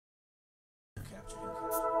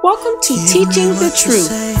Welcome to Teaching the Truth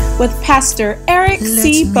with Pastor Eric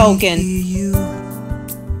C. Bogan.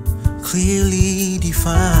 Clearly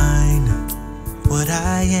define what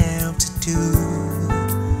I am to do.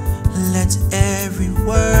 Let every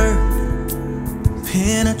word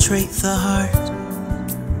penetrate the heart.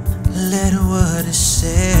 Let what is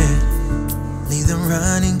said lead them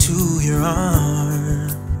running to your arm.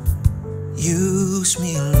 Use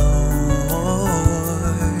me, Lord.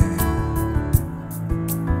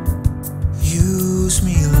 Use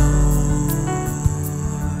me, Lord.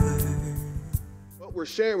 What we're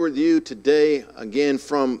sharing with you today, again,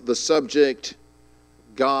 from the subject,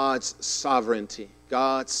 God's sovereignty.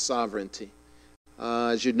 God's sovereignty.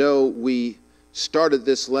 As you know, we started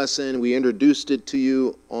this lesson. We introduced it to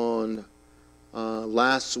you on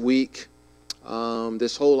last week.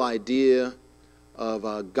 This whole idea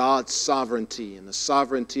of God's sovereignty and the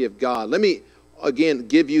sovereignty of God. Let me again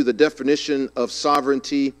give you the definition of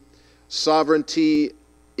sovereignty. Sovereignty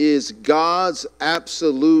is God's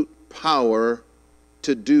absolute power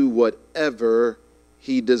to do whatever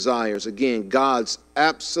He desires. Again, God's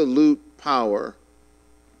absolute power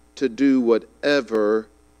to do whatever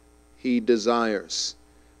He desires.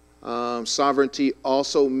 Sovereignty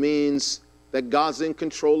also means that God's in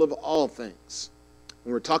control of all things.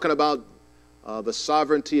 When we're talking about the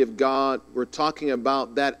sovereignty of God, we're talking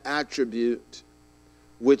about that attribute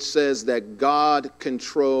which says that God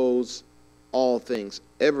controls all things,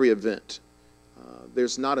 every event.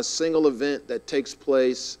 There's not a single event that takes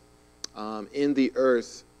place in the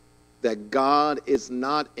earth that God is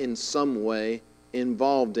not in some way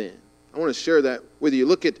involved in. I want to share that with you.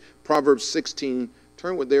 Look at Proverbs 16.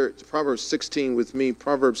 Turn with there to Proverbs 16 with me.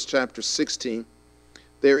 Proverbs chapter 16.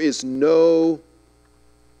 There is no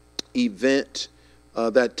event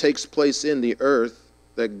that takes place in the earth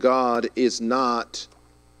that God is not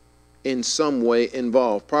in some way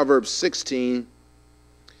involved. Proverbs 16,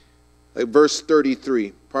 verse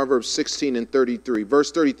 33. Proverbs 16 and 33.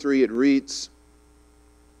 Verse 33, it reads,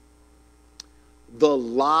 "The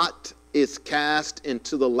lot is cast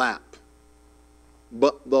into the lap,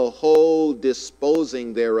 but the whole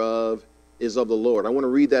disposing thereof is of the Lord." I want to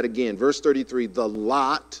read that again. Verse 33, "The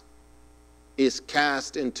lot is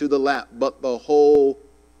cast into the lap, but the whole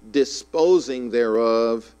disposing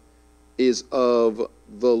thereof is of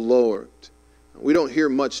the Lord." We don't hear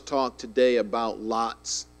much talk today about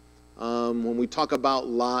lots. When we talk about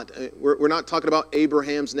Lot, we're not talking about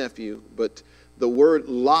Abraham's nephew, but the word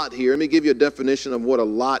lot here, let me give you a definition of what a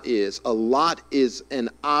lot is. A lot is an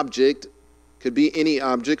object, could be any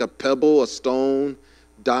object, a pebble, a stone,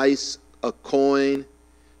 dice, a coin,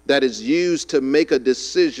 that is used to make a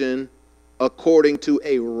decision according to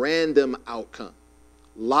a random outcome.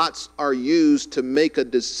 Lots are used to make a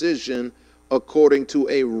decision according to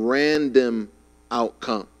a random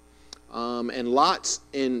outcome. And lots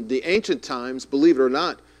in the ancient times, believe it or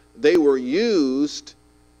not, they were used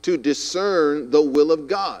to discern the will of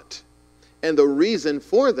God. And the reason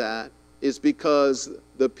for that is because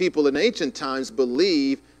the people in ancient times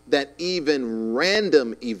believed that even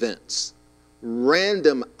random events,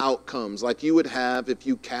 random outcomes, like you would have if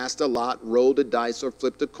you cast a lot, rolled a dice, or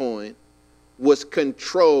flipped a coin, was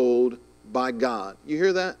controlled by God. You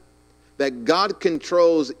hear that? That God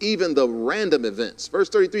controls even the random events. Verse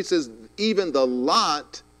 33 says, even the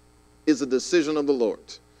lot is a decision of the Lord.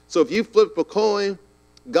 So if you flip a coin,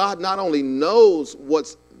 God not only knows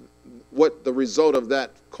what the result of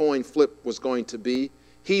that coin flip was going to be,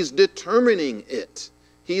 He's determining it.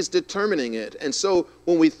 He's determining it. And so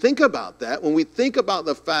when we think about that, when we think about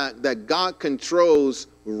the fact that God controls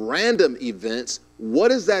random events, what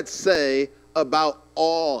does that say about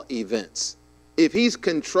all events? If He's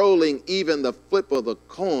controlling even the flip of the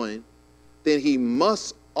coin, then He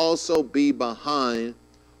must also be behind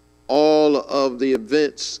all of the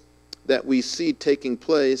events that we see taking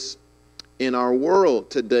place in our world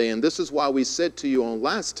today. And this is why we said to you on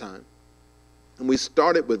last time, and we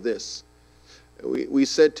started with this, we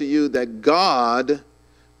said to you that God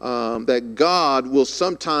will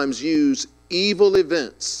sometimes use evil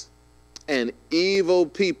events and evil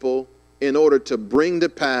people in order to bring to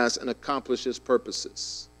pass and accomplish His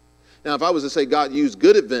purposes. Now, if I was to say God used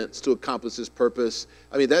good events to accomplish His purpose,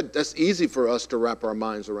 I mean, that's easy for us to wrap our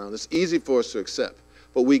minds around. It's easy for us to accept.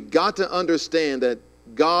 But we got to understand that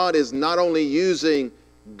God is not only using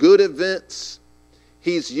good events,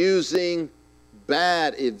 He's using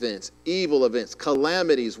bad events, evil events,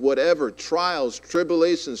 calamities, whatever, trials,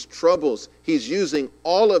 tribulations, troubles. He's using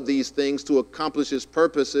all of these things to accomplish his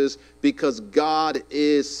purposes because God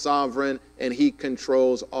is sovereign and he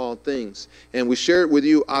controls all things. And we share it with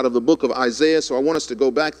you out of the book of Isaiah. So I want us to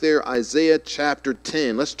go back there, Isaiah chapter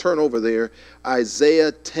 10. Let's turn over there,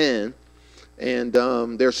 Isaiah 10. And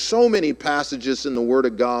there's so many passages in the Word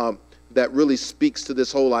of God that really speaks to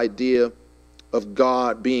this whole idea of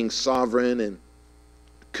God being sovereign and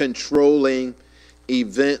controlling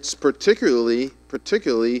events, particularly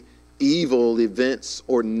evil events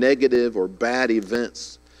or negative or bad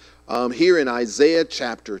events. Here in Isaiah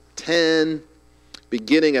chapter 10,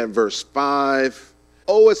 beginning at verse 5,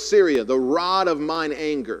 O Assyria, the rod of mine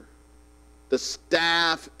anger, the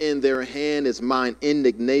staff in their hand is mine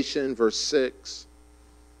indignation. Verse 6,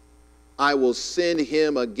 I will send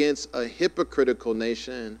him against a hypocritical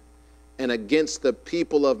nation, and against the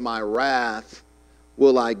people of my wrath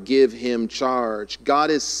will I give him charge. God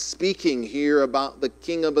is speaking here about the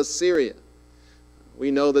king of Assyria.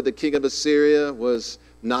 We know that the king of Assyria was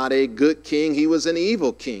not a good king. He was an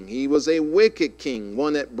evil king. He was a wicked king,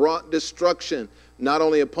 one that brought destruction, not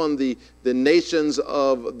only upon the nations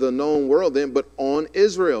of the known world then, but on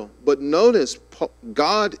Israel. But notice,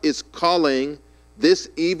 God is calling this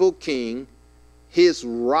evil king his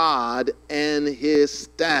rod and his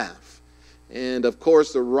staff. And of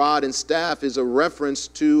course, the rod and staff is a reference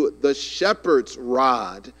to the shepherd's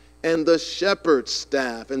rod and the shepherd's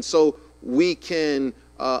staff. And so we can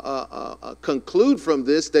conclude from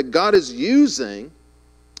this that God is using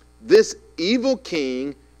this evil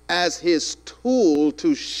king as his tool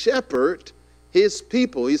to shepherd his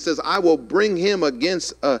people. He says, I will bring him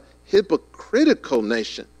against a hypocritical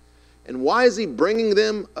nation. And why is he bringing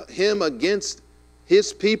him against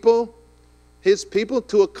his people? His people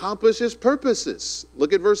to accomplish his purposes.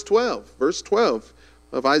 Look at verse 12. Verse 12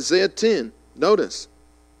 of Isaiah 10. Notice.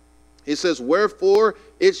 He says, wherefore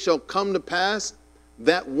it shall come to pass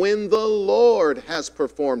that when the Lord has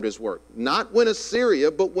performed his work, not when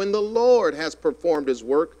Assyria, but when the Lord has performed his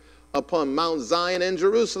work upon Mount Zion and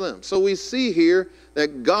Jerusalem. So we see here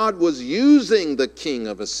that God was using the king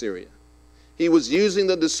of Assyria. He was using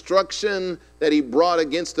the destruction that he brought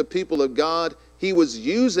against the people of God. He was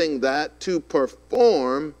using that to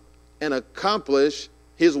perform and accomplish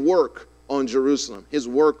his work on Jerusalem, his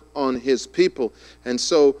work on his people. And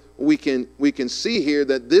so we can see here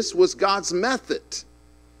that this was God's method.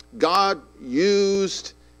 God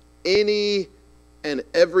used any and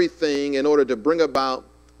everything in order to bring about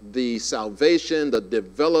the salvation, the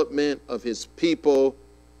development of his people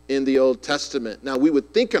in the Old Testament. Now, we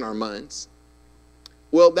would think in our minds,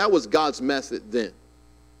 well, that was God's method then.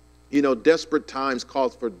 You know, desperate times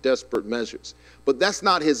calls for desperate measures. But that's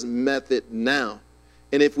not his method now.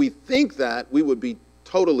 And if we think that, we would be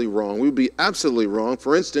totally wrong. We would be absolutely wrong.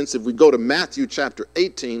 For instance, if we go to Matthew chapter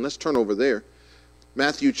 18, let's turn over there.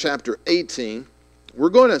 Matthew chapter 18, we're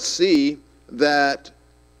going to see that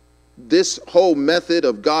this whole method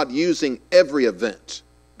of God using every event,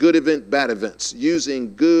 good event, bad events,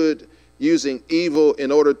 using good, using evil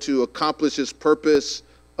in order to accomplish his purpose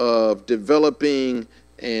of developing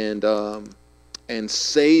and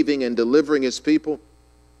saving and delivering his people,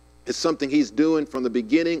 is something he's doing from the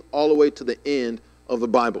beginning all the way to the end of the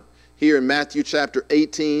Bible. Here in Matthew chapter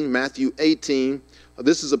 18, Matthew 18,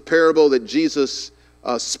 this is a parable that Jesus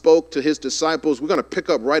spoke to his disciples. We're going to pick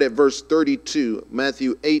up right at verse 32,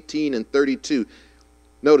 Matthew 18 and 32.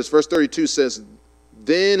 Notice verse 32 says,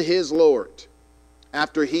 then his Lord,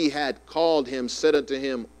 after he had called him, said unto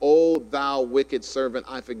him, O thou wicked servant,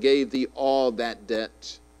 I forgave thee all that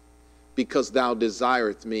debt, because thou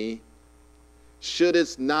desirest me.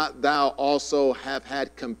 Shouldest not thou also have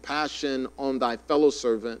had compassion on thy fellow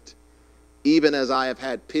servant, even as I have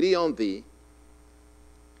had pity on thee?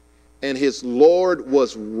 And his Lord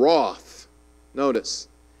was wroth, notice,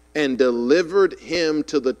 and delivered him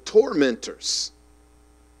to the tormentors,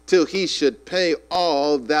 till he should pay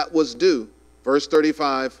all that was due. Verse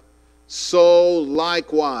 35, so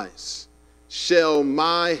likewise shall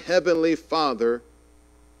my heavenly Father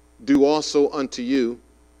do also unto you,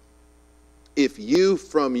 if you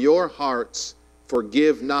from your hearts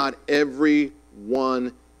forgive not every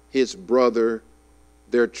one his brother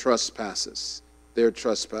their trespasses. Their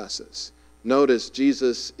trespasses. Notice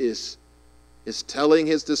Jesus is telling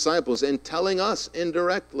his disciples and telling us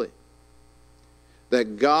indirectly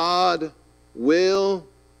that God will,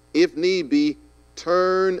 if need be,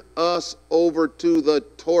 turn us over to the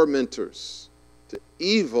tormentors, to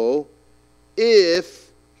evil,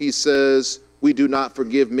 if, he says, we do not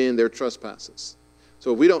forgive men their trespasses.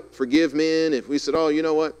 So if we don't forgive men, if we said, oh, you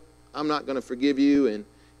know what, I'm not going to forgive you.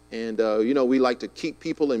 And we like to keep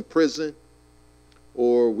people in prison,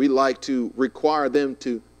 or we like to require them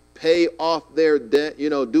to pay off their debt,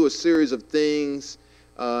 do a series of things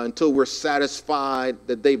until we're satisfied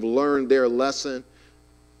that they've learned their lesson.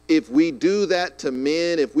 If we do that to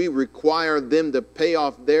men, if we require them to pay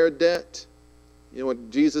off their debt, you know what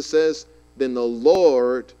Jesus says? Then the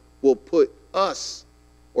Lord will put us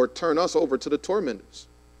or turn us over to the tormentors.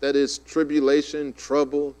 That is tribulation,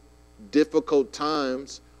 trouble, difficult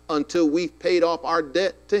times until we've paid off our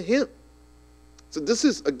debt to him. So this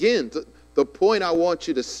is, again, the point I want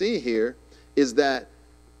you to see here is that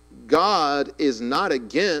God is not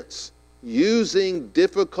against using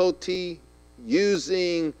difficulty,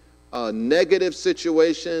 using negative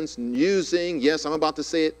situations, using, yes, I'm about to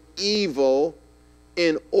say it, evil,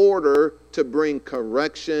 in order to bring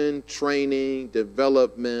correction, training,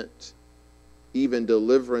 development, even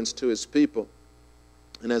deliverance to his people.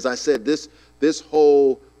 And as I said, this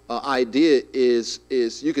whole idea is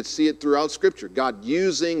you could see it throughout Scripture. God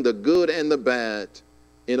using the good and the bad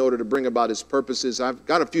in order to bring about his purposes. I've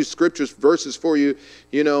got a few scriptures, verses for you.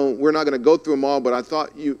 We're not going to go through them all, but I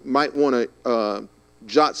thought you might want to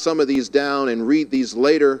jot some of these down and read these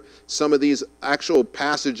later, some of these actual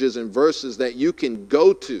passages and verses that you can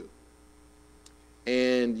go to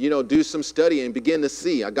and, do some study and begin to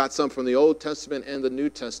see. I got some from the Old Testament and the New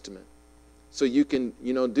Testament. So you can,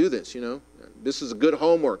 do this, This is a good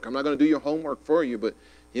homework. I'm not going to do your homework for you, but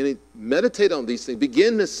meditate on these things.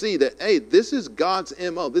 Begin to see that, hey, this is God's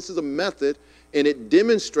MO. This is a method, and it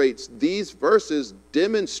demonstrates, these verses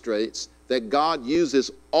demonstrates that God uses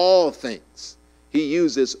all things. He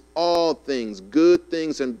uses all things, good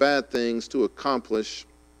things and bad things, to accomplish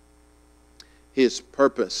his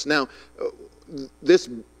purpose. Now, this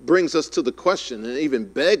brings us to the question, and even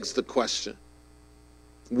begs the question,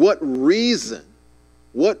 what reason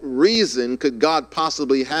could God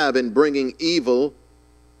possibly have in bringing evil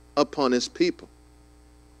upon his people?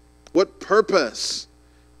 What purpose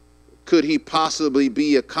could he possibly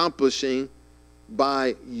be accomplishing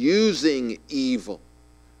by using evil,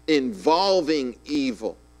 involving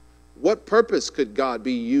evil? What purpose could God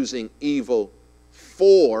be using evil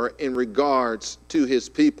for in regards to his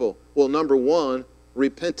people? Well, number one,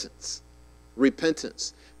 repentance.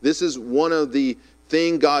 Repentance. This is one of the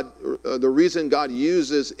the reason God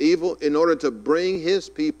uses evil in order to bring his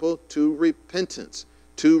people to repentance.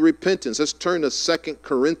 To repentance. Let's turn to 2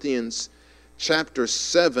 Corinthians chapter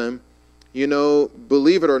 7.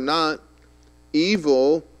 Believe it or not,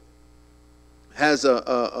 evil has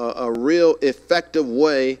a real effective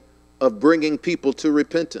way of bringing people to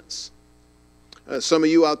repentance. Some of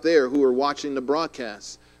you out there who are watching the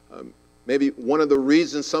broadcast, maybe one of the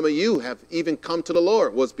reasons some of you have even come to the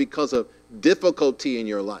Lord was because of difficulty in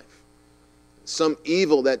your life. Some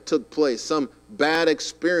evil that took place, some bad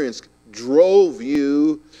experience drove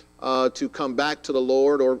you to come back to the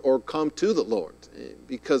Lord or come to the Lord.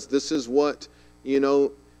 Because this is what,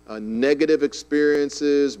 negative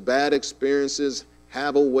experiences, bad experiences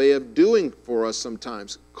have a way of doing for us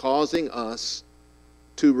sometimes, causing us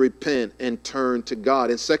to repent and turn to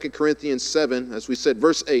God. In 2 Corinthians 7, as we said,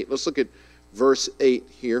 verse 8, let's look at verse 8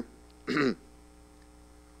 here.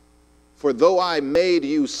 For though I made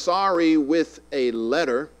you sorry with a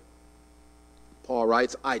letter, Paul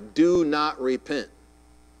writes, I do not repent.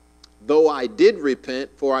 Though I did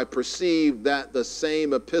repent, for I perceive that the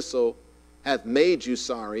same epistle hath made you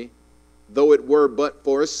sorry, though it were but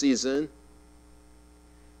for a season.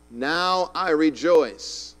 Now I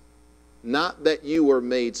rejoice, not that you were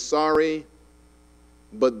made sorry,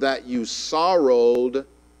 but that you sorrowed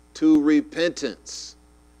to repentance.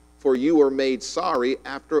 For you were made sorry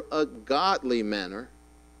after a godly manner,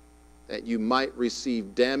 that you might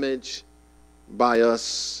receive damage by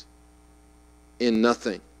us in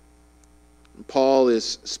nothing. Paul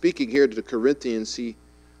is speaking here to the Corinthians. He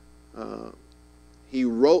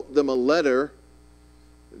wrote them a letter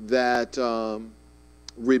that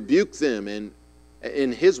rebuked them and,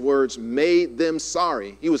 in his words, made them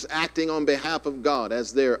sorry. He was acting on behalf of God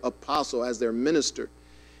as their apostle, as their minister.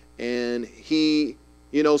 And he,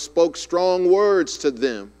 spoke strong words to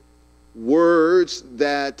them, words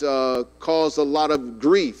that caused a lot of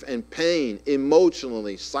grief and pain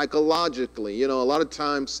emotionally, psychologically. A lot of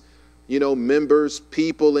times, members,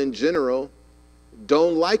 people in general,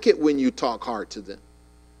 don't like it when you talk hard to them.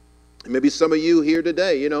 And maybe some of you here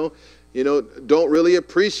today, don't really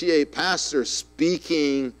appreciate pastors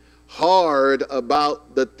speaking hard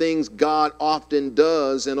about the things God often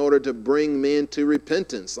does in order to bring men to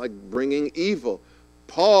repentance, like bringing evil.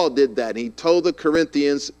 Paul did that. He told the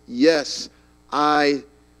Corinthians, yes, I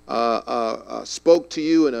spoke to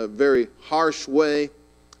you in a very harsh way.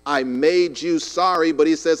 I made you sorry, but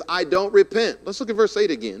he says, I don't repent. Let's look at verse 8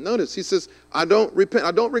 again. Notice, he says, I don't repent.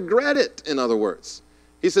 I don't regret it, in other words.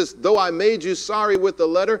 He says, though I made you sorry with the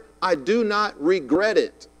letter, I do not regret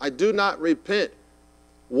it. I do not repent.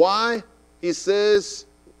 Why? He says,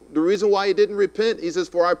 the reason why he didn't repent, he says,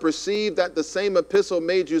 for I perceive that the same epistle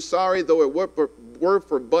made you sorry, though it were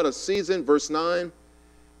for but a season. Verse 9.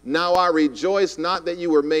 Now I rejoice not that you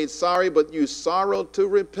were made sorry, but you sorrowed to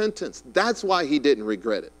repentance. That's why he didn't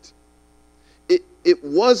regret it. It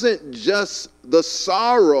wasn't just the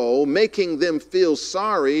sorrow making them feel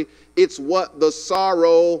sorry. It's what the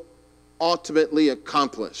sorrow ultimately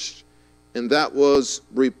accomplished. And that was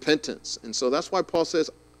repentance. And so that's why Paul says,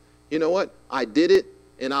 you know what? I did it,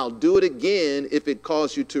 and I'll do it again if it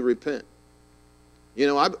caused you to repent. You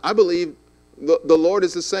know, I believe the Lord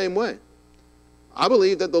is the same way. I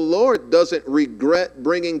believe that the Lord doesn't regret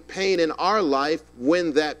bringing pain in our life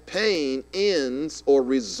when that pain ends or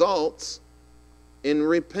results in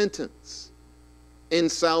repentance, in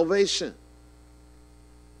salvation.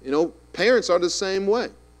 You know, parents are the same way.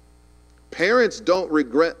 Parents don't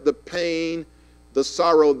regret the pain, the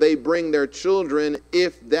sorrow they bring their children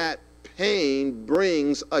if that pain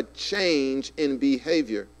brings a change in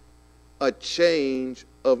behavior, a change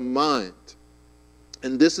of mind.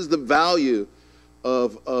 And this is the value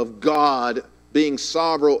of God being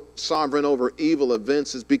sovereign over evil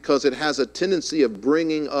events, is because it has a tendency of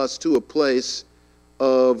bringing us to a place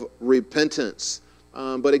of repentance.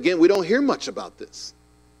 But again, we don't hear much about this.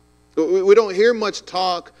 We don't hear much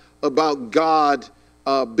talk about God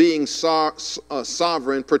being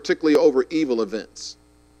sovereign, particularly over evil events.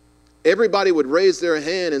 Everybody would raise their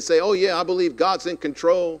hand and say, oh yeah, I believe God's in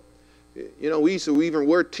control. You know, we used to even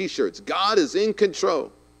wear t-shirts. God is in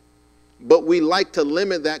control. But we like to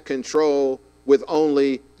limit that control with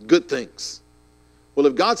only good things. Well,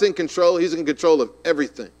 if God's in control, he's in control of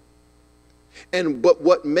everything. But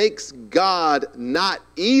what makes God not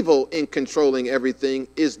evil in controlling everything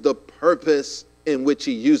is the purpose in which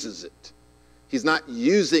he uses it. He's not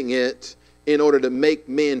using it in order to make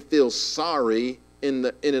men feel sorry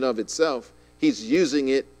in and of itself. He's using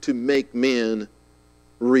it to make men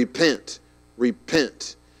repent.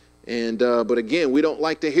 And but again, we don't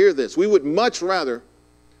like to hear this. We would much rather,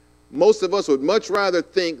 most of us would much rather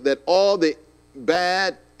think that all the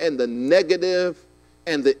bad and the negative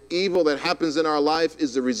and the evil that happens in our life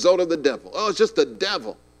is the result of the devil. Oh, it's just the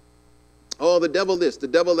devil. Oh, the devil this, the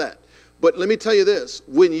devil that. But let me tell you this,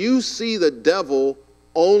 when you see the devil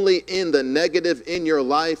only in the negative in your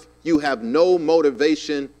life, you have no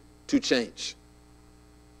motivation to change.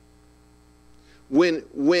 When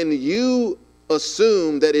you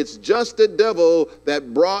assume that it's just the devil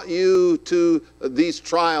that brought you to these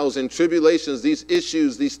trials and tribulations, these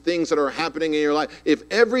issues, these things that are happening in your life, if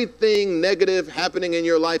everything negative happening in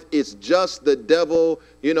your life is just the devil,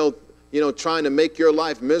 trying to make your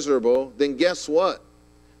life miserable, then guess what?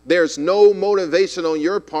 There's no motivation on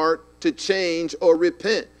your part to change or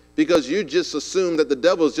repent, because you just assume that the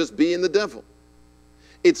devil is just being the devil.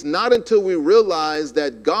 It's not until we realize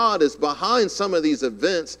that God is behind some of these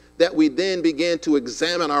events that we then begin to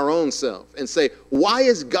examine our own self and say, why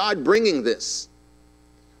is God bringing this?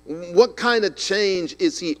 What kind of change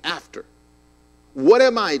is he after? What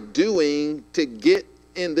am I doing to get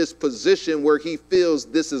in this position where he feels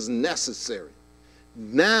this is necessary?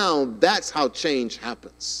 Now that's how change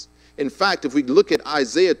happens. In fact, if we look at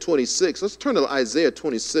Isaiah 26, let's turn to Isaiah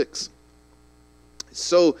 26.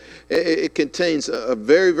 So it contains a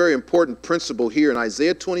very, very important principle here in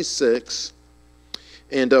Isaiah 26.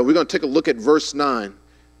 And we're going to take a look at verse 9.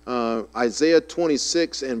 Isaiah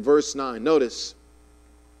 26 and verse 9. Notice.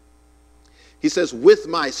 He says, with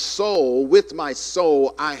my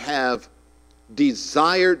soul I have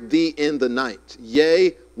desired thee in the night.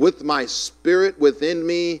 Yea, with my spirit within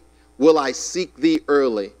me will I seek thee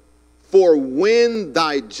early. For when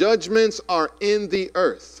thy judgments are in the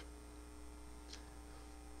earth,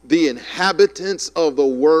 the inhabitants of the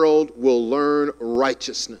world will learn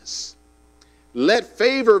righteousness. Let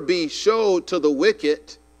favor be showed to the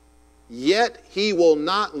wicked, yet he will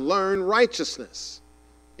not learn righteousness.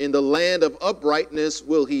 In the land of uprightness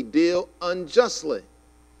will he deal unjustly,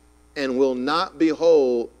 and will not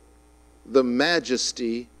behold the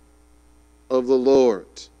majesty of the Lord.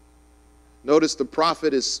 Notice the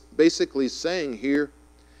prophet is basically saying here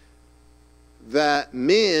that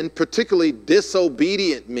men, particularly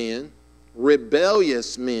disobedient men,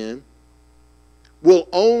 rebellious men, will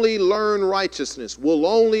only learn righteousness, will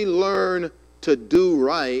only learn to do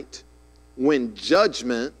right when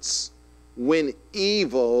judgments, when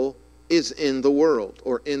evil is in the world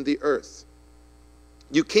or in the earth.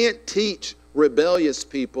 You can't teach rebellious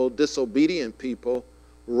people, disobedient people,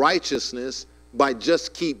 righteousness by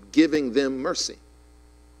just keep giving them mercy.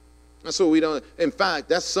 That's what we don't. In fact,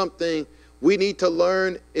 that's something we need to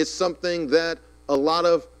learn. It's something that a lot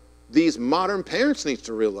of these modern parents need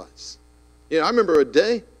to realize. You know, I remember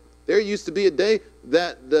there used to be a day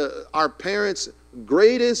that our parents'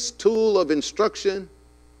 greatest tool of instruction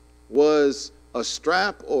was a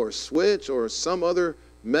strap or a switch or some other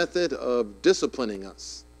method of disciplining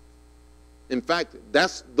us. In fact,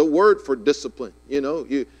 that's the word for discipline. You know,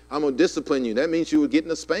 I'm going to discipline you. That means you were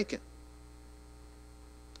getting a spanking.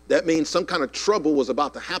 That means some kind of trouble was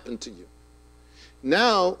about to happen to you.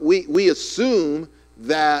 Now we assume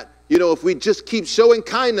that, you know, if we just keep showing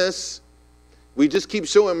kindness, we just keep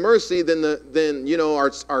showing mercy, then you know,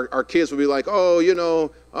 our kids will be like, oh, you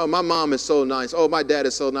know, oh, my mom is so nice. Oh, my dad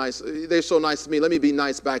is so nice. They're so nice to me. Let me be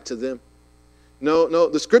nice back to them. No,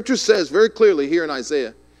 the scripture says very clearly here in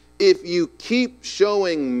Isaiah, if you keep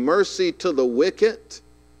showing mercy to the wicked,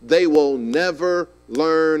 they will never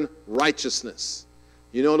learn righteousness.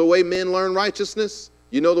 You know the way men learn righteousness?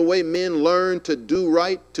 You know the way men learn to do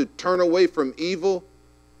right, to turn away from evil?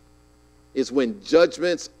 Is when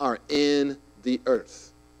judgments are in the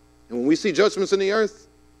earth. And when we see judgments in the earth,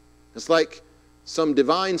 it's like some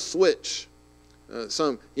divine switch.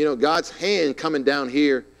 God's hand coming down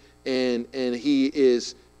here, and he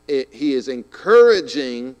is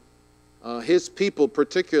encouraging his people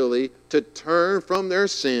particularly to turn from their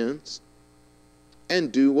sins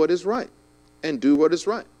and do what is right. And do what is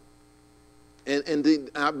right.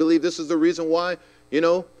 I believe this is the reason why,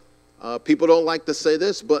 people don't like to say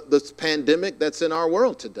this, but this pandemic that's in our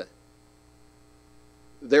world today.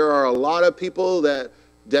 There are a lot of people that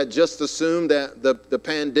just assume that the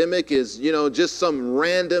pandemic is, just some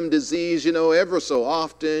random disease, ever so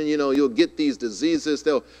often, you'll get these diseases.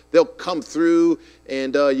 They'll come through,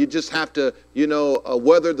 and you just have to,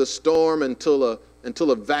 weather the storm until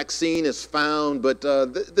a vaccine is found. But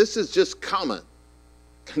this is just common.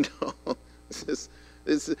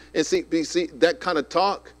 See, that kind of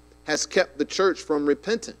talk has kept the church from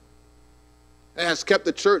repenting. It has kept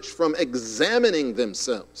the church from examining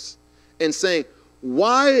themselves and saying,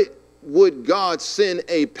 why would God send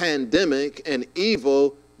a pandemic and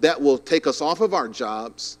evil that will take us off of our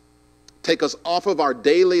jobs, take us off of our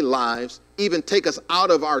daily lives, even take us out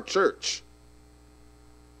of our church?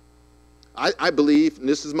 I believe, and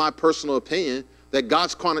this is my personal opinion, that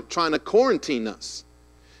God's trying to quarantine us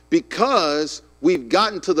because we've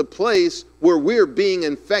gotten to the place where we're being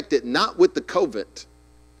infected, not with the COVID.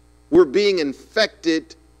 We're being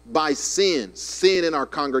infected by sin in our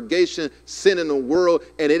congregation, sin in the world,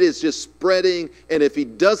 and it is just spreading. And if he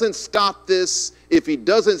doesn't stop this, if he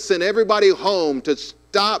doesn't send everybody home to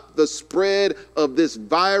stop the spread of this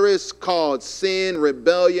virus called sin,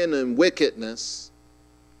 rebellion, and wickedness,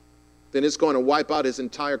 then it's going to wipe out his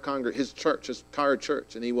entire his entire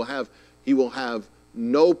church, and he will have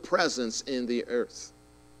no presence in the earth.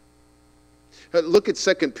 Look at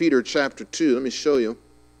 2 Peter chapter 2. Let me show you.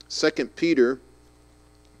 2 Peter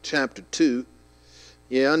chapter 2.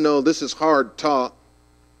 Yeah, I know this is hard talk,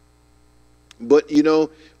 but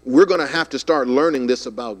we're going to have to start learning this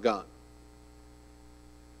about God.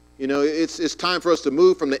 It's time for us to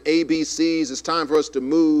move from the ABCs. It's time for us to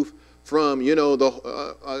move from,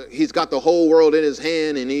 he's got the whole world in his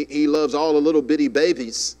hand, and he loves all the little bitty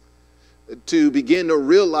babies, to begin to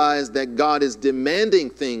realize that God is demanding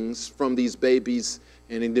things from these babies,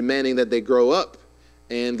 and demanding that they grow up.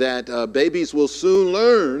 And that babies will soon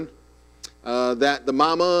learn that the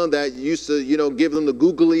mama that used to, give them the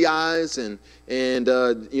googly eyes and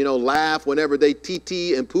laugh whenever they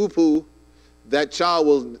tee and poo-poo, that child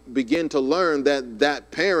will begin to learn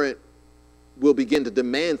that parent will begin to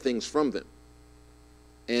demand things from them.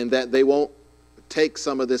 And that they won't take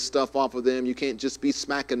some of this stuff off of them. You can't just be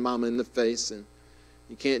smacking mama in the face, and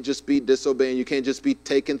you can't just be disobeying. You can't just be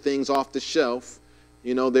taking things off the shelf.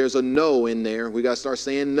 There's a no in there. We got to start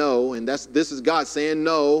saying no, and this is God saying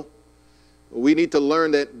no. We need to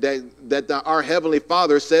learn that our Heavenly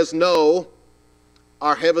Father says no.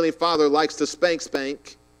 Our Heavenly Father likes to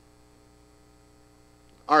spank.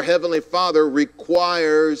 Our Heavenly Father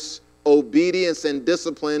requires obedience and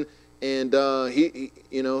discipline, and he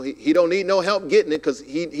don't need no help getting it, because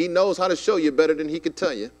he knows how to show you better than he could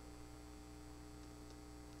tell you.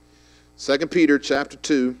 2 Peter chapter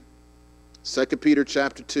 2. 2 Peter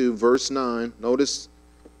chapter 2, verse 9. Notice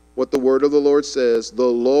what the word of the Lord says. The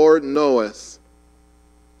Lord knoweth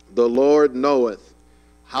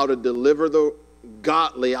how to deliver the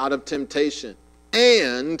godly out of temptation,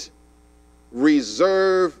 and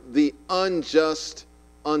reserve the unjust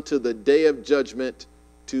unto the day of judgment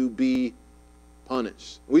to be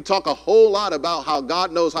punished. We talk a whole lot about how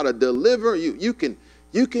God knows how to deliver you.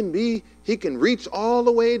 He can reach all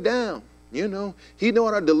the way down. You know, he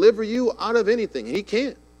knows how to deliver you out of anything. He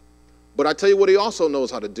can. But I tell you what he also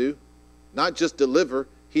knows how to do. Not just deliver.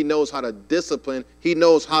 He knows how to discipline. He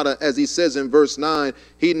knows how to, as he says in verse 9,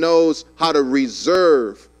 he knows how to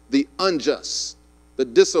reserve the unjust, the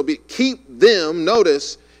disobedient. Keep them,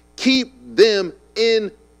 notice, keep them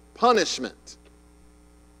in punishment.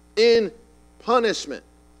 In punishment.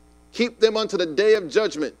 Keep them unto the day of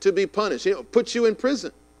judgment to be punished. He'll put you in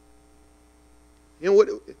prison. You know what?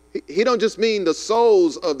 He don't just mean the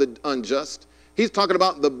souls of the unjust. He's talking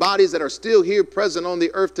about the bodies that are still here present on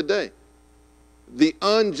the earth today. The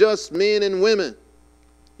unjust men and women.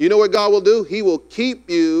 You know what God will do? He will keep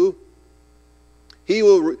you. He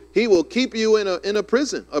will keep you in a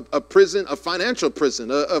prison, a prison, a financial prison,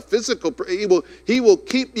 a physical. He will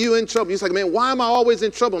keep you in trouble. He's like, man, why am I always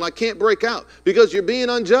in trouble and I can't break out? Because you're being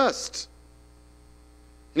unjust.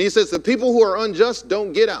 And he says the people who are unjust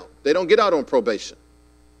don't get out. They don't get out on probation.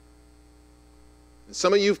 And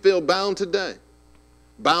some of you feel bound today,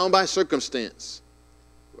 bound by circumstance,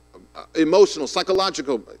 emotional,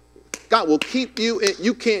 psychological. God will keep you.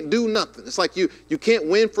 You can't do nothing. It's like you can't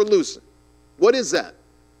win for losing. What is that?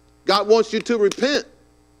 God wants you to repent.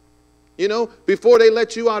 You know, before they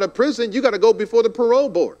let you out of prison, you got to go before the parole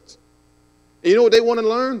boards. And you know what they want to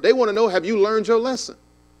learn? They want to know, have you learned your lesson?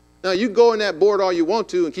 Now, you go in that board all you want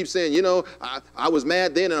to and keep saying, you know, I was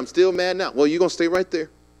mad then and I'm still mad now. Well, you're going to stay right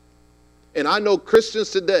there. And I know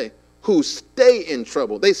Christians today who stay in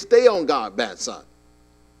trouble. They stay on God's bad side.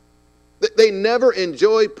 They never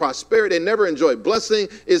enjoy prosperity. They never enjoy blessing.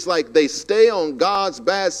 It's like they stay on God's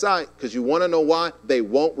bad side because you want to know why? They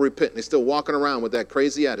won't repent. They're still walking around with that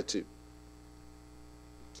crazy attitude.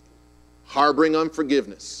 Harboring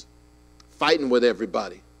unforgiveness. Fighting with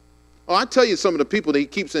everybody. Oh, I tell you some of the people that he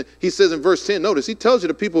keeps in, he says in verse 10, notice, he tells you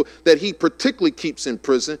the people that he particularly keeps in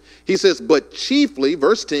prison. He says, but chiefly,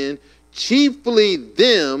 verse 10, chiefly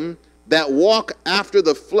them that walk after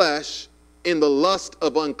the flesh in the lust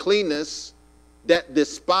of uncleanness, that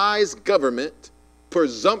despise government,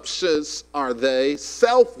 presumptuous are they,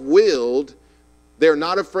 self-willed, they're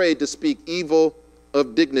not afraid to speak evil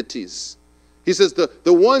of dignities. He says the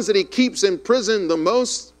ones that he keeps in prison the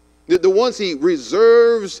most, the ones he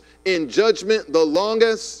reserves in judgment the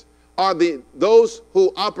longest, are those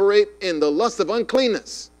who operate in the lust of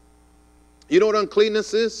uncleanness. You know what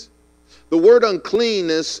uncleanness is? The word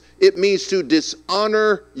uncleanness, it means to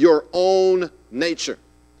dishonor your own nature.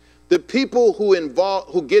 The people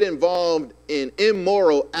who get involved in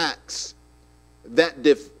immoral acts that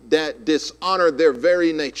dishonor their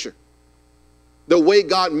very nature. The way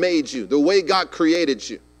God made you, the way God created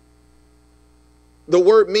you. The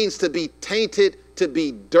word means to be tainted, to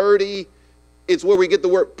be dirty. It's where we get the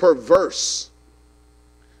word perverse.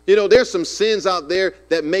 You know, there's some sins out there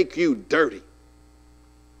that make you dirty.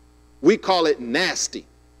 We call it nasty.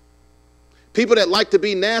 People that like to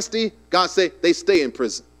be nasty, God say they stay in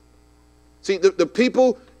prison. See, the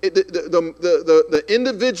people, the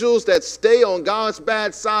individuals that stay on God's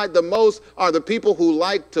bad side the most are the people who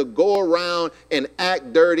like to go around and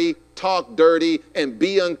act dirty, talk dirty, and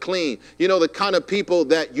be unclean. You know, the kind of people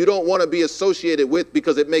that you don't want to be associated with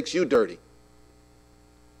because it makes you dirty.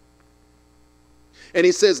 And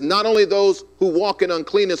he says not only those who walk in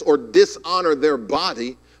uncleanness or dishonor their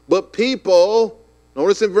body, but people,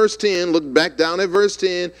 notice in verse 10, look back down at verse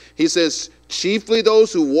 10, he says, chiefly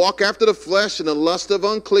those who walk after the flesh in the lust of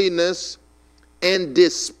uncleanness and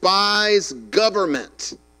despise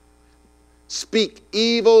government, speak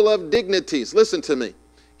evil of dignities. Listen to me.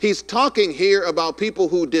 He's talking here about people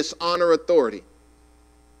who dishonor authority.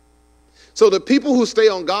 So the people who stay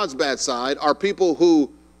on God's bad side are people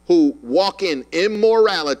who walk in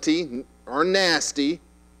immorality or nasty,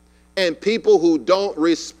 and people who don't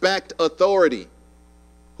respect authority.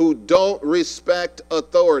 Who don't respect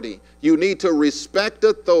authority. You need to respect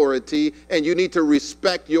authority, and you need to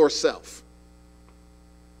respect yourself.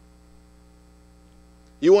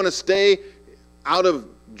 You want to stay out of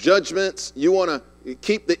judgments. You want to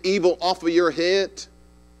keep the evil off of your head.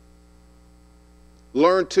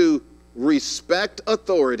 Learn to respect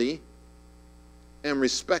authority and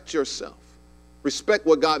respect yourself. Respect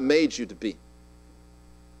what God made you to be.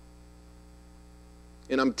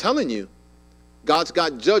 And I'm telling you, God's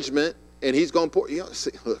got judgment, and he's going to pour. You know,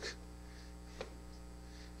 see, look,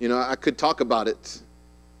 you know, I could talk about it.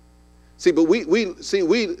 See, but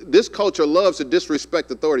this culture loves to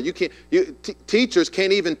disrespect authority. Teachers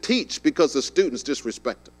can't even teach because the students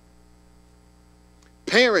disrespect them.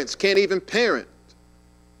 Parents can't even parent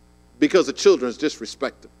because the children's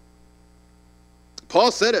disrespect them.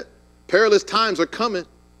 Paul said it. Perilous times are coming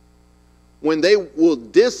when they will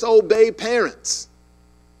disobey parents.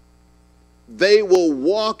 They will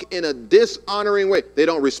walk in a dishonoring way. They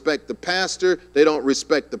don't respect the pastor. They don't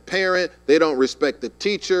respect the parent. They don't respect the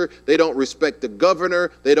teacher. They don't respect the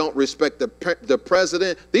governor. They don't respect the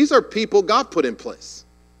president. These are people God put in place.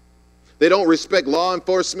 They don't respect law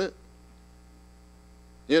enforcement.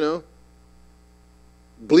 You know,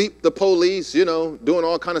 bleep the police, you know, doing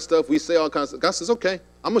all kind of stuff. We say all kinds of stuff. God says, okay,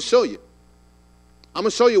 I'm going to show you. I'm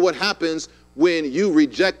going to show you what happens when you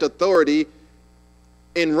reject authority.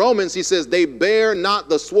 In Romans, he says, they bear not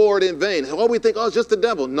the sword in vain. Oh, we think, oh, it's just the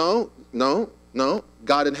devil. No.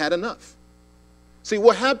 God had had enough. See,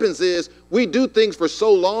 what happens is we do things for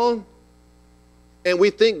so long and we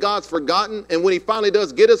think God's forgotten. And when he finally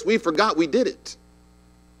does get us, we forgot we did it.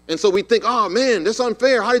 And so we think, oh, man, that's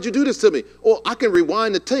unfair. How did you do this to me? Well, I can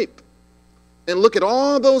rewind the tape and look at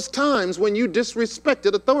all those times when you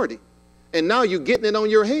disrespected authority. And now you're getting it on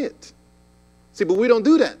your head. See, but we don't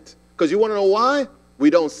do that. Because you want to know why? We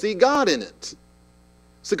don't see God in it.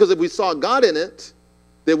 See, because if we saw God in it,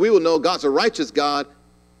 then we will know God's a righteous God,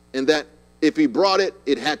 and that if he brought it,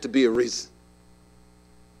 it had to be a reason.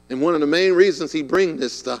 And one of the main reasons he brings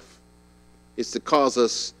this stuff is to cause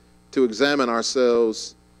us to examine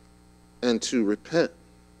ourselves and to repent.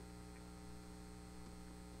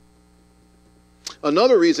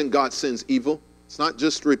 Another reason God sends evil, it's not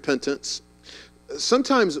just repentance.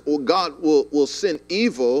 Sometimes God will send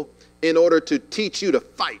evil in order to teach you to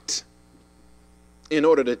fight. In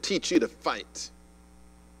order to teach you to fight.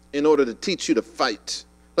 In order to teach you to fight.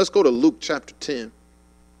 Let's go to Luke chapter 10.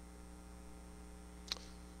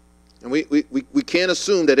 And we can't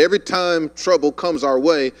assume that every time trouble comes our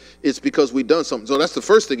way, it's because we've done something. So that's the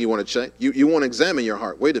first thing you want to check. You want to examine your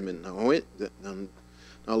heart. Wait a minute.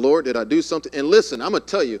 Now, Lord, did I do something? And listen, I'm going to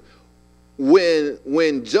tell you,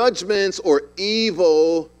 when judgments or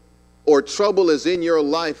evil or trouble is in your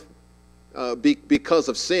life, because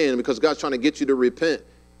of sin, because God's trying to get you to repent,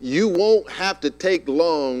 you won't have to take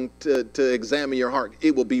long to examine your heart.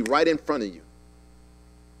 It will be right in front of you.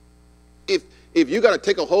 If you got to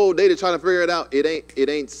take a whole day to try to figure it out, it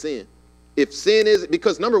ain't sin. If sin is,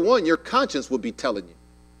 because number one, your conscience will be telling you.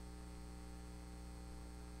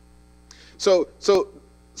 So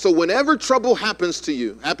whenever trouble happens to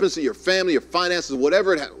you, happens to your family, your finances,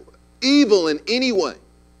 whatever it happens, evil in any way,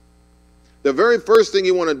 the very first thing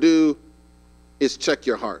you want to do is check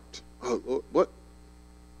your heart. Oh, what?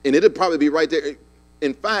 And it'll probably be right there.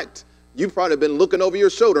 In fact, you've probably been looking over your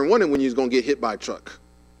shoulder and wondering when you're going to get hit by a truck.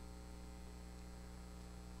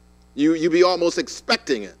 You be almost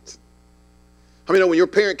expecting it. I mean, when your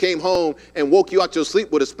parent came home and woke you out your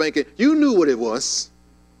sleep with a spanking, you knew what it was.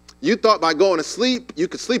 You thought by going to sleep, you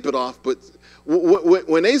could sleep it off. But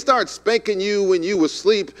when they start spanking you when you were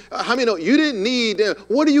asleep, how many know you didn't need,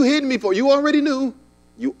 what are you hitting me for? You already knew.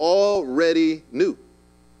 You already knew.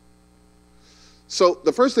 So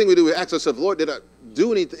the first thing we do is ask ourselves, Lord, did I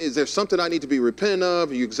do anything? Is there something I need to be repenting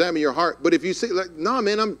of? You examine your heart. But if you say, like, no,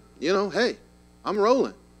 man, hey, I'm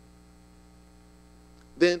rolling.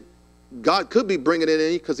 Then God could be bringing it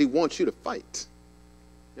in because he wants you to fight.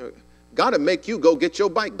 God will make you go get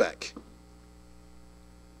your bike back.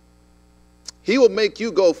 He will make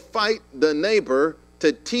you go fight the neighbor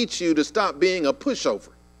to teach you to stop being a pushover.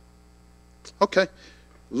 Okay.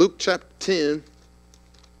 Luke chapter 10.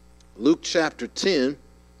 Luke chapter 10.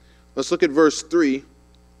 Let's look at verse 3.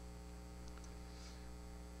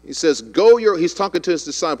 He says, he's talking to his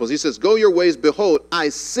disciples. He says, go your ways. Behold, I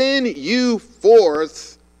send you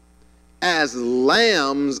forth as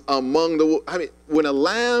lambs among the wolves. I mean, when a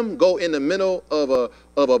lamb go in the middle of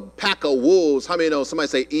a pack of wolves, how many know somebody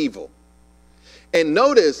say evil? And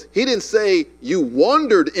notice, he didn't say you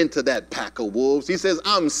wandered into that pack of wolves. He says,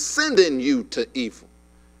 I'm sending you to evil.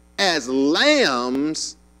 As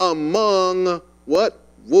lambs among what?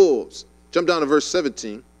 Wolves. Jump down to verse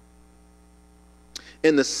 17.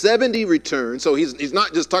 And the 70 returned. So he's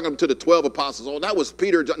not just talking to the 12 apostles. Oh, that was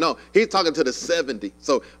Peter. No, he's talking to the 70.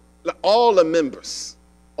 So all the members,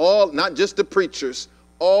 not just the preachers,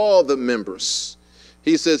 all the members.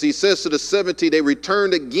 He says to the 70, they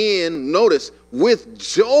returned again, notice, with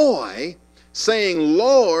joy, saying,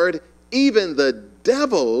 Lord, even the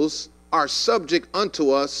devils are subject unto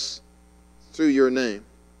us through your name.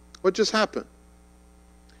 What just happened?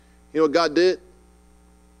 You know what God did?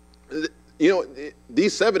 You know,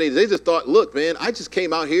 these 70, they just thought, look, man, I just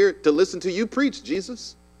came out here to listen to you preach,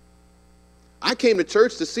 Jesus. I came to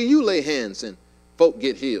church to see you lay hands and folk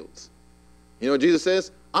get healed. You know what Jesus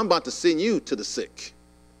says? I'm about to send you to the sick.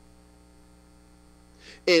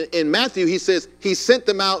 In Matthew, he says he sent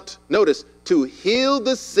them out, notice, to heal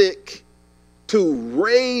the sick, to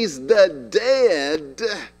raise the dead,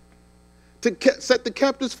 to set the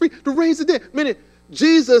captives free, to raise the dead. Meaning,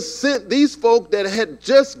 Jesus sent these folk that had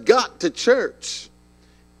just got to church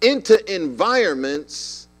into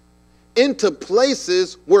environments, into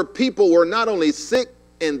places where people were not only sick,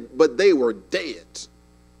 but they were dead.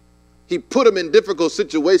 He put them in difficult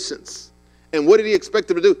situations. And what did he expect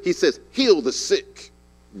them to do? He says, heal the sick,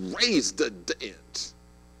 raise the dead.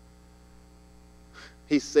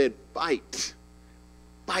 He said, fight,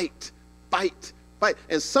 fight, fight, fight.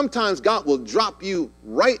 And sometimes God will drop you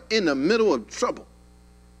right in the middle of trouble.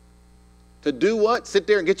 To do what? Sit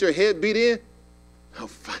there and get your head beat in? No,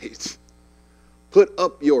 fight. Put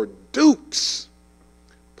up your dukes.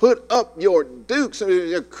 Put up your dukes.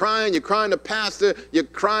 You're crying to pastor, you're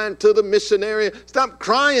crying to the missionary. Stop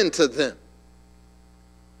crying to them.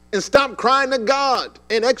 And stop crying to God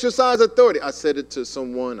and exercise authority. I said it to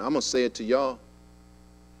someone, I'm going to say it to y'all.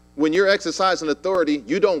 When you're exercising authority,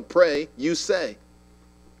 you don't pray, you say.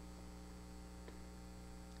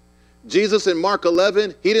 Jesus in Mark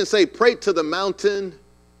 11, he didn't say pray to the mountain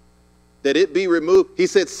that it be removed. He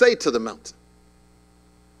said say to the mountain.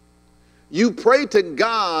 You pray to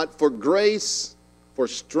God for grace, for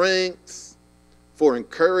strength, for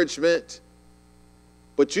encouragement,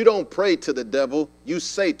 but you don't pray to the devil, you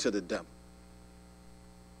say to the devil.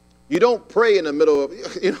 You don't pray in the middle of,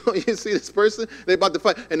 you see this person, they're about to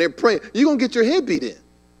fight, and they're praying. You're going to get your head beat in.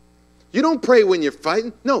 You don't pray when you're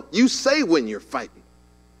fighting. No, you say when you're fighting.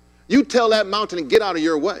 You tell that mountain to get out of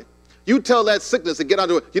your way. You tell that sickness to get out of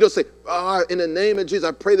your way. You don't say, in the name of Jesus,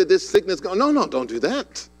 I pray that this sickness go. No, don't do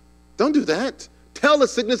that. Don't do that. Tell the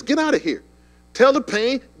sickness, get out of here. Tell the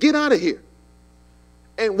pain, get out of here.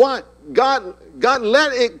 And why? God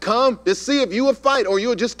let it come to see if you will fight or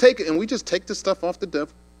you'll just take it. And we just take the stuff off the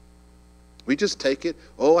devil. We just take it.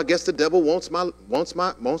 Oh, I guess the devil wants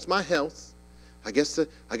my health. I guess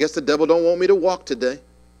the devil don't want me to walk today.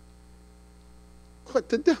 What?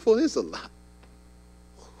 The devil is a lie.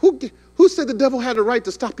 Who said the devil had a right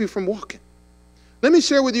to stop you from walking? Let me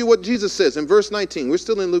share with you what Jesus says in verse 19. We're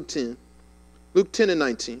still in Luke 10. Luke 10 and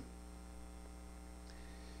 19.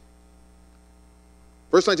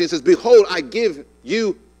 Verse 19 says, behold, I give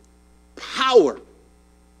you power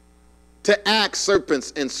to axe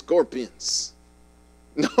serpents and scorpions.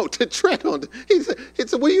 No, to tread on. He said,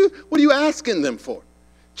 what are you asking them for?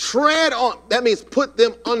 Tread on. That means put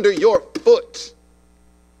them under your foot.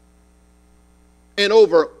 And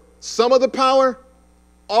over some of the power,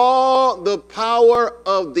 all the power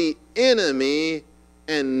of the enemy,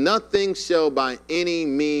 and nothing shall by any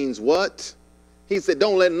means what? He said,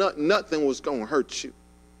 don't let nothing was going to hurt you.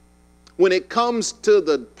 When it comes to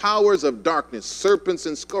the powers of darkness, serpents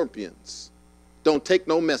and scorpions, don't take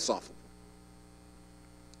no mess off of them.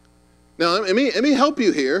 Now, let me help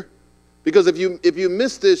you here, because if you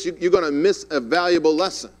miss this, you're going to miss a valuable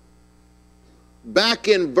lesson. Back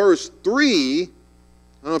in verse 3, I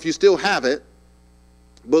don't know if you still have it,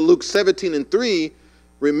 but Luke 17 and 3,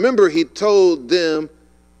 remember he told them,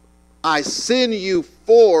 I send you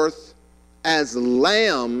forth as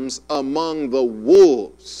lambs among the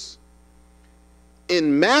wolves.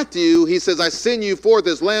 In Matthew, he says, I send you forth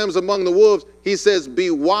as lambs among the wolves. He says,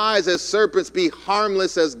 be wise as serpents, be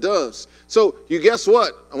harmless as doves. So you guess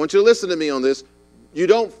what? I want you to listen to me on this. You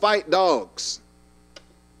don't fight dogs.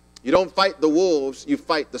 You don't fight the wolves, you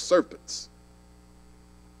fight the serpents.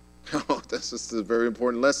 Oh, this is a very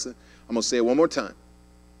important lesson. I'm going to say it one more time.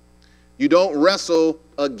 You don't wrestle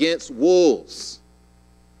against wolves.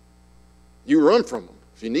 You run from them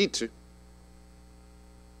if you need to.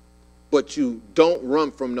 But you don't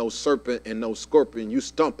run from no serpent and no scorpion. You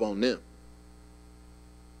stomp on them.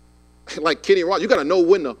 Like Kenny Ross, you got to know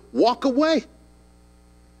when to walk away.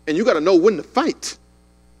 And you got to know when to fight.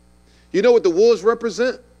 You know what the wolves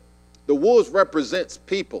represent? The wolves represents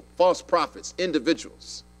people, false prophets,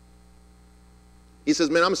 individuals. He says,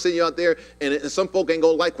 man, I'm going to send you out there, and some folk ain't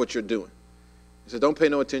going to like what you're doing. He said, don't pay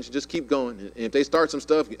no attention. Just keep going. And if they start some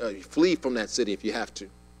stuff, flee from that city if you have to.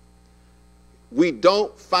 We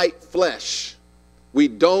don't fight flesh. We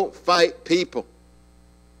don't fight people.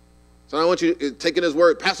 So I want you to take in his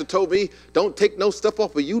word. Pastor told me, don't take no stuff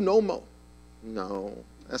off of you no more. No,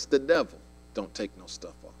 that's the devil. Don't take no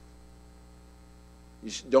stuff off.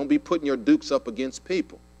 Don't be putting your dukes up against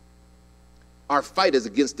people. Our fight is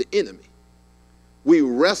against the enemy. We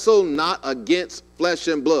wrestle not against flesh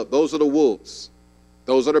and blood. Those are the wolves.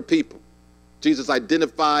 Those are the people. Jesus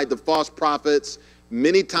identified the false prophets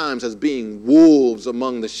many times as being wolves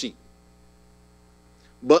among the sheep.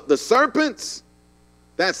 But the serpents,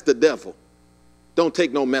 that's the devil. don't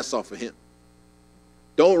take no mess off of him.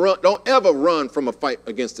 Don't ever run from a fight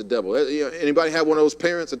against the devil. Anybody have one of those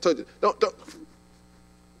parents that told you,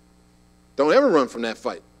 don't ever run from that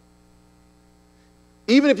fight.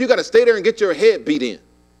 Even if you got to stay there and get your head beat in.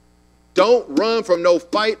 Don't run from no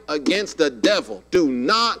fight against the devil. Do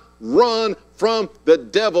not run from the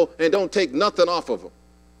devil, and don't take nothing off of him.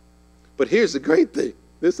 But here's the great thing.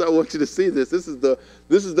 I want you to see this. This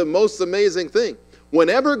is the most amazing thing.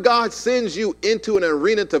 Whenever God sends you into an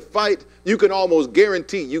arena to fight, you can almost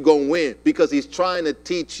guarantee you're going to win, because he's trying to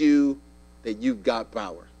teach you that you've got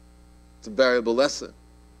power. It's a valuable lesson.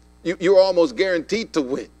 You're almost guaranteed to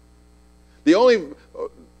win. The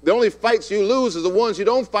only fights you lose is the ones you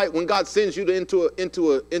don't fight. When God sends you into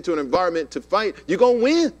an environment to fight, you're going to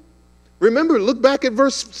win. Remember, look back at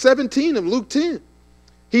verse 17 of Luke 10.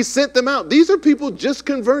 He sent them out. These are people just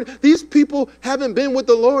converted. These people haven't been with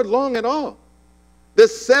the Lord long at all. The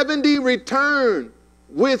 70 return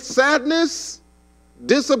with sadness,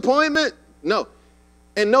 disappointment. No.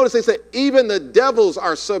 And notice they say, even the devils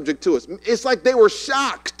are subject to us. It's like they were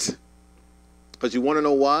shocked. Because you want to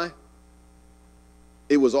know why?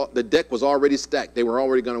 The deck was already stacked. They were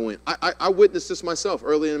already going to win. I witnessed this myself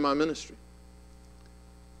early in my ministry.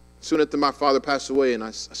 Soon after my father passed away and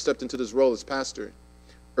I stepped into this role as pastor,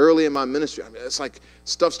 early in my ministry, it's like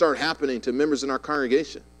stuff started happening to members in our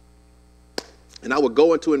congregation. And I would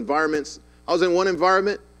go into environments. I was in one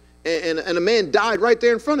environment, and a man died right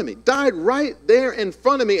there in front of me. Died right there in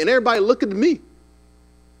front of me, and everybody looked at me.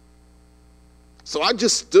 So I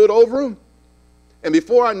just stood over him. And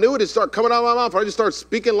before I knew it, it started coming out of my mouth. I just started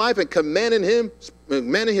speaking life and commanding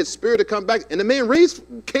his spirit to come back. And the man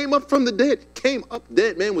came up from the dead. Came up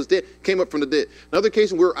dead. Man was dead. Came up from the dead. Another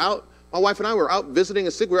occasion, we were out. My wife and I were out visiting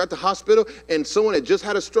a sick. We were at the hospital, and someone had just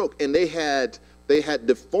had a stroke, and they had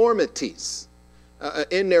deformities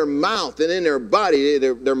in their mouth and in their body.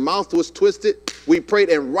 Their mouth was twisted. We prayed,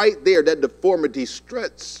 and right there, that deformity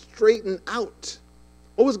straightened out.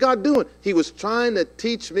 What was God doing? He was trying to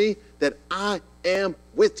teach me that I am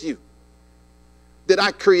with you. That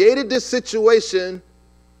I created this situation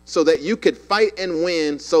so that you could fight and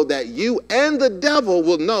win, so that you and the devil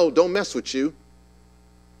will know, don't mess with you.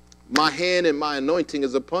 My hand and my anointing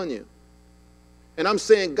is upon you. And I'm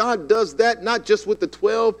saying God does that not just with the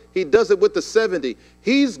 12, he does it with the 70.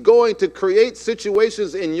 He's going to create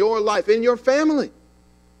situations in your life, in your family.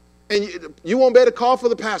 And you won't be able to call for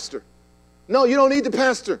the pastor. No, you don't need the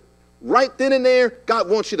pastor. Right then and there, God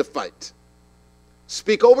wants you to fight.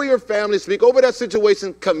 Speak over your family, speak over that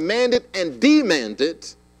situation, command it and demand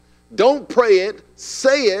it. Don't pray it,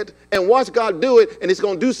 say it, and watch God do it, and he's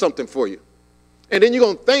going to do something for you. And then you're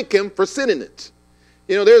going to thank him for sending it.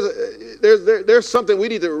 You know, there's something we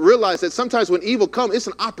need to realize, that sometimes when evil comes, it's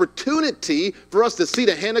an opportunity for us to see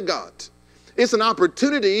the hand of God. It's an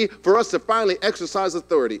opportunity for us to finally exercise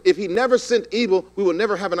authority. If he never sent evil, we will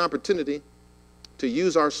never have an opportunity to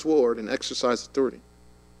use our sword and exercise authority.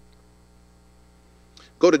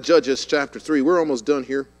 Go to Judges chapter 3. We're almost done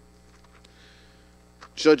here.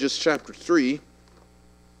 Judges chapter 3.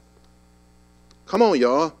 Come on,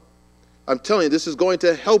 y'all. I'm telling you, this is going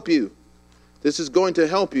to help you. This is going to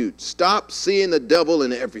help you. Stop seeing the devil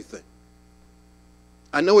in everything.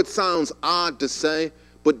 I know it sounds odd to say,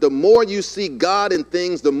 but the more you see God in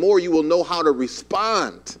things, the more you will know how to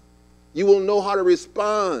respond. You will know how to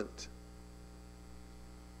respond.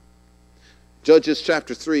 Judges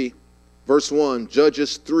chapter 3, verse 1.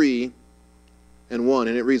 Judges 3 and 1.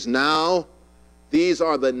 And it reads, now these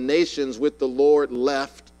are the nations which the Lord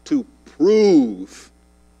left to prove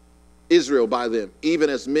Israel by them, even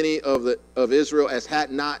as many of Israel as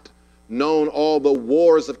had not known all the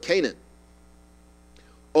wars of Canaan.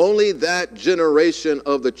 Only that generation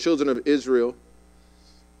of the children of Israel,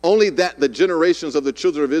 only that the generations of the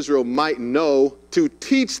children of Israel might know, to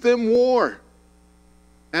teach them war.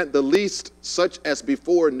 At the least, such as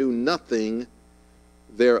before knew nothing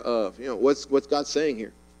thereof. You know, what's God saying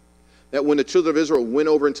here? That when the children of Israel went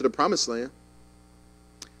over into the promised land,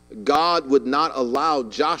 God would not allow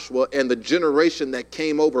Joshua and the generation that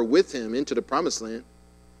came over with him into the promised land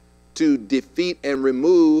to defeat and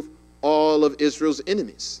remove all of Israel's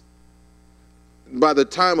enemies. By the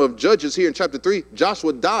time of Judges here in chapter 3,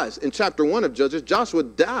 Joshua dies. In chapter 1 of Judges, Joshua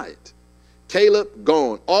died. Caleb,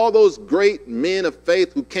 gone. All those great men of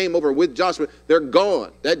faith who came over with Joshua, they're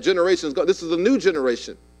gone. That generation is gone. This is a new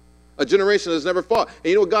generation. A generation that's never fought. And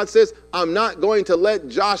you know what God says? I'm not going to let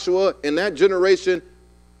Joshua and that generation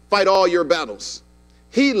fight all your battles.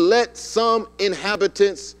 He let some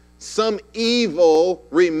inhabitants, some evil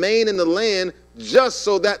remain in the land just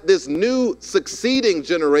so that this new succeeding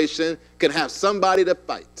generation can have somebody to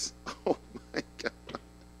fight. Oh my God.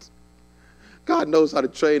 God knows how to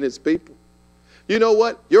train his people. You know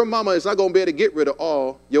what? Your mama is not going to be able to get rid of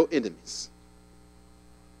all your enemies.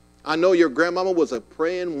 I know your grandmama was a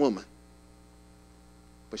praying woman,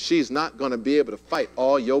 but she's not going to be able to fight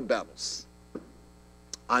all your battles.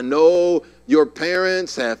 I know your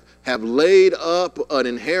parents have laid up an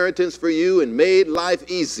inheritance for you and made life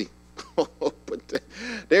easy. But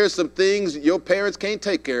there's some things your parents can't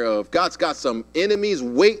take care of. God's got some enemies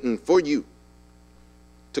waiting for you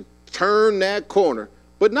to turn that corner,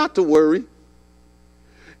 but not to worry.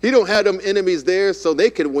 He don't have them enemies there so they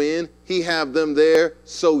can win. He have them there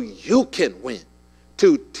so you can win,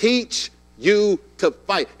 to teach you to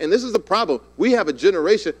fight. And this is the problem. We have a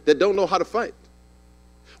generation that don't know how to fight.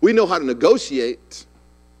 We know how to negotiate.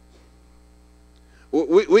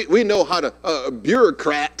 We know how to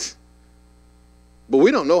bureaucrat, but we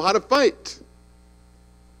don't know how to fight.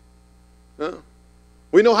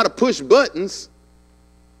 We know how to push buttons.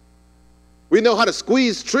 We know how to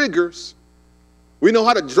squeeze triggers. We know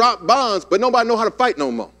how to drop bombs, but nobody know how to fight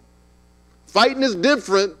no more. Fighting is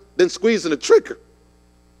different than squeezing a trigger.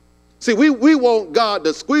 See, we want God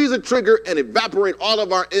to squeeze a trigger and evaporate all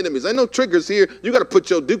of our enemies. Ain't no triggers here. You got to put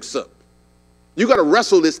your dukes up. You got to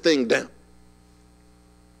wrestle this thing down.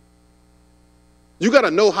 You got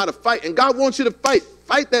to know how to fight. And God wants you to fight.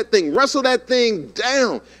 Fight that thing. Wrestle that thing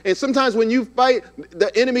down. And sometimes when you fight,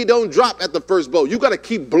 the enemy don't drop at the first blow. You got to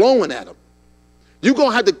keep blowing at him. You're going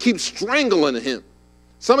to have to keep strangling him.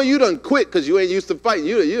 Some of you done quit because you ain't used to fighting.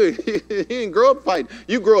 You didn't grow up fighting.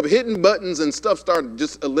 You grow up hitting buttons and stuff started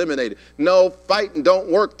just eliminated. No, fighting don't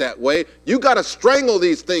work that way. You got to strangle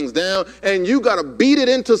these things down and you got to beat it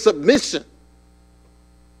into submission.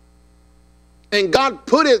 And God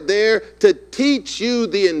put it there to teach you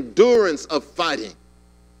the endurance of fighting.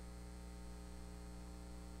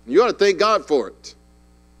 You ought to thank God for it.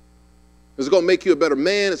 It's going to make you a better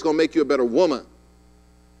man. It's going to make you a better woman.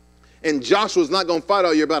 And Joshua's not going to fight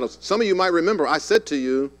all your battles. Some of you might remember I said to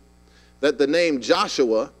you that the name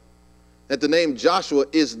Joshua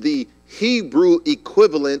is the Hebrew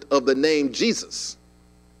equivalent of the name Jesus.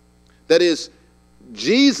 That is,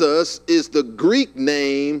 Jesus is the Greek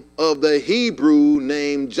name of the Hebrew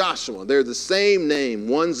name Joshua. They're the same name.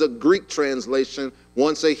 One's a Greek translation,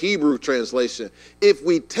 one's a Hebrew translation. If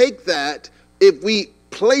we take that, if we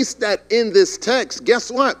place that in this text, guess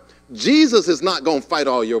what? Jesus is not going to fight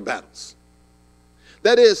all your battles.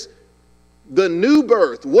 That is, the new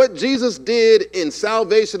birth, what Jesus did in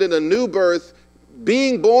salvation in the new birth,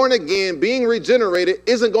 being born again, being regenerated,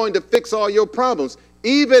 isn't going to fix all your problems.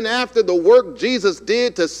 Even after the work Jesus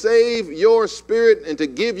did to save your spirit and to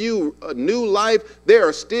give you a new life, there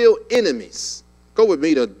are still enemies. Go with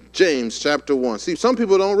me to James chapter 1. See, some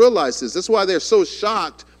people don't realize this. That's why they're so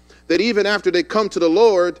shocked that even after they come to the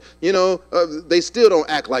Lord, they still don't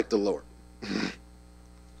act like the Lord.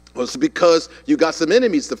 Well, it's because you got some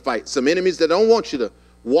enemies to fight, some enemies that don't want you to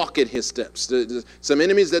walk in his steps, some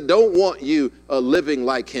enemies that don't want you living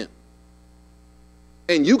like him.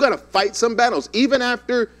 And you got to fight some battles. Even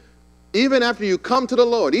after you come to the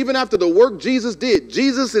Lord, even after the work Jesus did,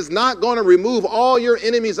 Jesus is not going to remove all your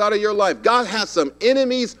enemies out of your life. God has some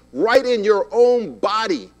enemies right in your own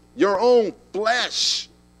body, your own flesh,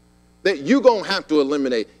 that you're going to have to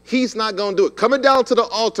eliminate. He's not going to do it. Coming down to the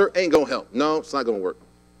altar ain't going to help. No, it's not going to work.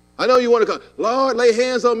 I know you want to come, Lord, lay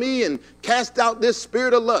hands on me and cast out this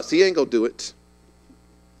spirit of lust. He ain't going to do it.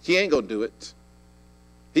 He ain't going to do it.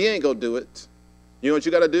 He ain't going to do it. You know what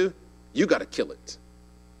you got to do? You got to kill it.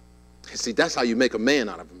 See, that's how you make a man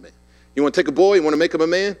out of a man. You want to take a boy, you want to make him a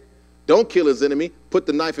man? Don't kill his enemy. Put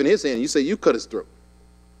the knife in his hand. You say, you cut his throat.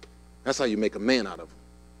 That's how you make a man out of him.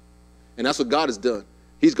 And that's what God has done.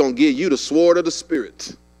 He's going to give you the sword of the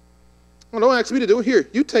Spirit. Oh, don't ask me to do it. Here,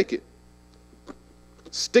 you take it.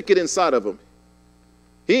 Stick it inside of him.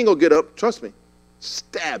 He ain't going to get up. Trust me.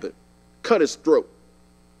 Stab it. Cut his throat.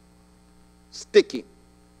 Stick him.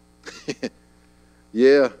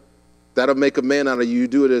 Yeah, that'll make a man out of you. You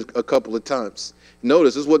do it a couple of times.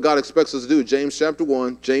 Notice, this is what God expects us to do. James chapter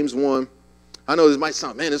 1, James 1. I know this might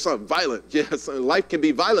sound, man, it's not violent. Yes, life can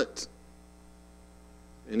be violent.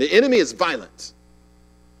 And the enemy is violent.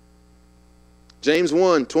 James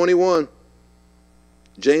 1:21.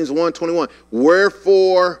 James 1:21.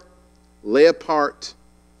 Wherefore lay apart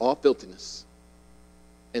all filthiness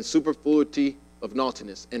and superfluity of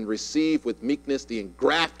naughtiness, and receive with meekness the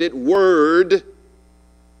engrafted word.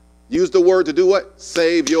 Use the word to do what?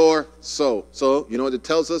 Save your soul. So, you know what it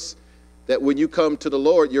tells us? That when you come to the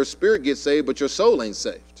Lord, your spirit gets saved, but your soul ain't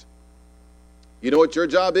saved. You know what your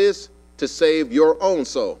job is? To save your own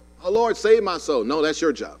soul. Oh, Lord, save my soul. No, that's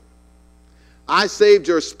your job. I saved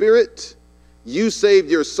your spirit. You saved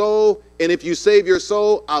your soul. And if you save your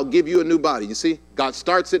soul, I'll give you a new body. You see, God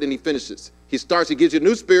starts it and he finishes. He gives you a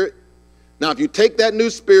new spirit. Now, if you take that new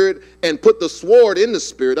spirit and put the sword in the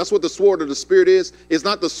spirit, that's what the sword of the spirit is. It's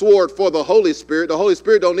not the sword for the Holy Spirit. The Holy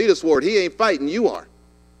Spirit don't need a sword. He ain't fighting. You are.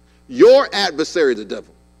 Your adversary, the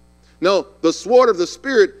devil. No, the sword of the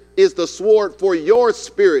spirit is the sword for your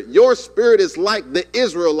spirit. Your spirit is like the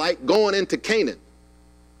Israelite going into Canaan.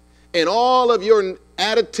 And all of your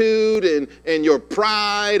attitude and your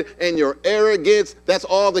pride and your arrogance, that's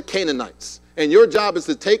all the Canaanites. And your job is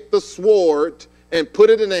to take the sword and put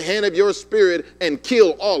it in the hand of your spirit and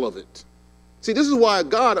kill all of it. See, this is why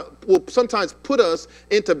God will sometimes put us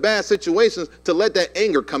into bad situations to let that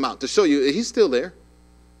anger come out, to show you he's still there.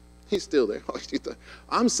 He's still there.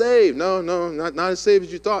 I'm saved. No, not as saved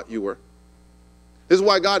as you thought you were. This is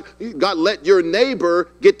why God let your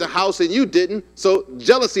neighbor get the house and you didn't. So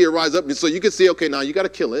jealousy will rise up so you can see, okay, now you got to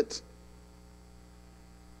kill it.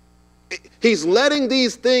 He's letting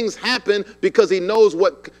these things happen because he knows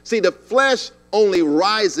what. See, the flesh only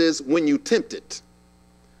rises when you tempt it.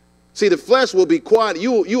 See, the flesh will be quiet.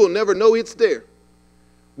 You will never know it's there.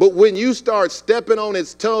 But when you start stepping on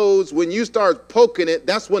its toes, when you start poking it,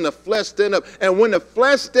 that's when the flesh stand up. And when the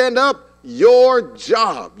flesh stand up, your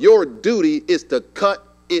job, your duty is to cut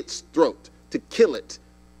its throat, to kill it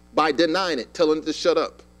by denying it, telling it to shut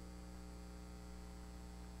up.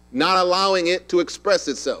 Not allowing it to express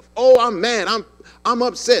itself. Oh, I'm mad. I'm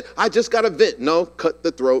upset. I just got to vent. No, cut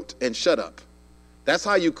the throat and shut up. That's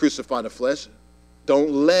how you crucify the flesh.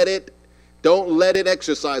 Don't let it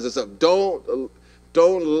exercise itself. Don't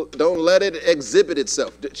let it exhibit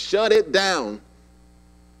itself. Shut it down.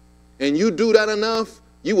 And you do that enough,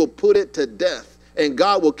 you will put it to death. And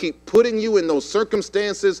God will keep putting you in those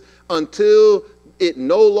circumstances until it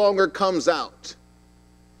no longer comes out.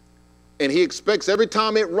 And he expects every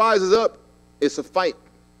time it rises up, it's a fight.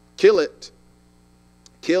 Kill it.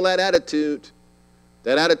 Kill that attitude.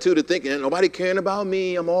 That attitude of thinking, ain't nobody caring about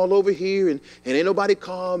me. I'm all over here and ain't nobody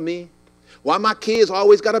call me. Why my kids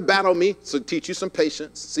always got to battle me? So teach you some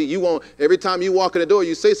patience. See, you want, every time you walk in the door,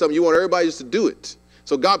 you say something, you want everybody just to do it.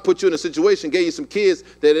 So God put you in a situation, gave you some kids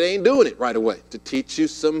that it ain't doing it right away to teach you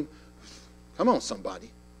some, come on, somebody.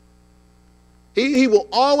 He will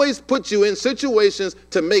always put you in situations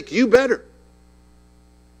to make you better.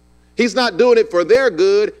 He's not doing it for their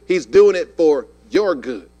good. He's doing it for your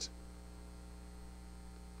good.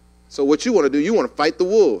 So what you want to do, you want to fight the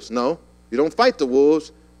wolves. No, you don't fight the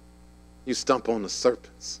wolves. You stomp on the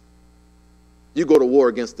serpents. You go to war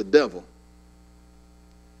against the devil.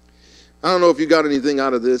 I don't know if you got anything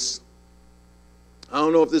out of this. I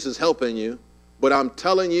don't know if this is helping you. But I'm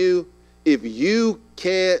telling you, if you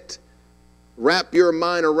can't wrap your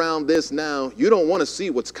mind around this now, you don't want to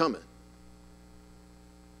see what's coming.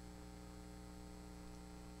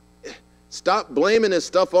 Stop blaming this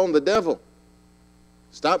stuff on the devil.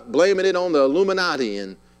 Stop blaming it on the Illuminati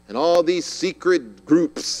and all these secret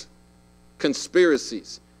groups,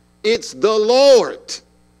 conspiracies. It's the Lord.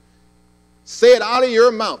 Say it out of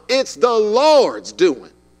your mouth. It's the Lord's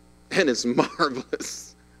doing. And it's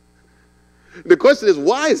marvelous. The question is,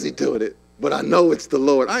 why is he doing it? But I know it's the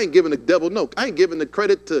Lord. I ain't giving the devil, no. I ain't giving the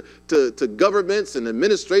credit to governments and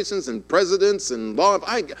administrations and presidents and law.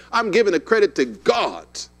 I'm giving the credit to God.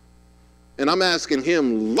 And I'm asking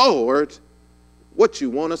him, Lord, what you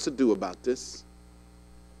want us to do about this?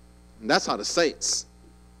 And that's how the saints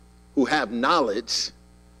who have knowledge,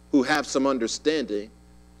 who have some understanding,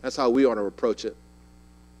 that's how we ought to approach it.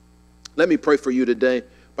 Let me pray for you today.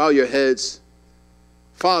 Bow your heads.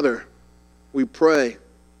 Father, we pray.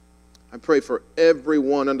 I pray for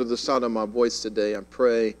everyone under the sound of my voice today. I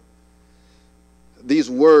pray these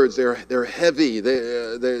words, they're heavy.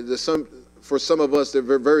 For some of us, they're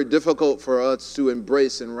very difficult for us to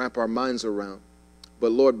embrace and wrap our minds around.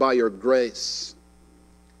 But Lord, by your grace,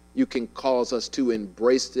 you can cause us to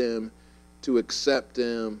embrace them, to accept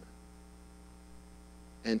them,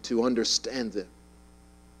 and to understand them.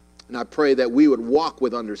 And I pray that we would walk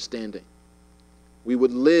with understanding. We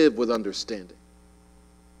would live with understanding.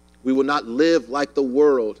 We will not live like the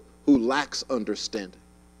world who lacks understanding,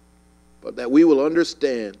 but that we will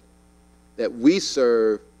understand that we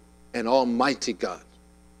serve an almighty God,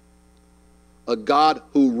 a God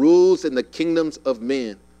who rules in the kingdoms of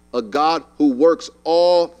men, a God who works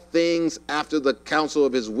all things after the counsel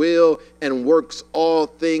of his will and works all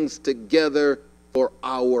things together for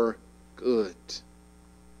our good.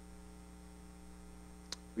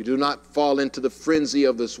 We do not fall into the frenzy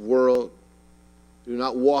of this world. Do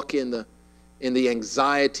not walk in the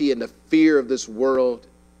anxiety and the fear of this world.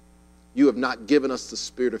 You have not given us the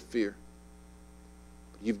spirit of fear,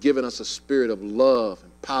 You've given us a spirit of love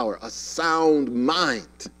and power, a sound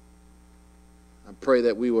mind. I pray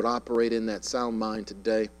that we would operate in that sound mind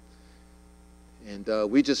today.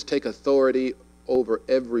 And we just take authority over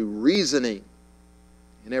every reasoning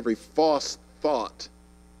and every false thought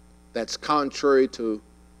that's contrary to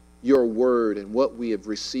your word and what we have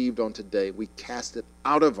received on today. We cast it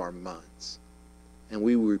out of our minds and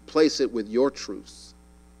we replace it with your truths.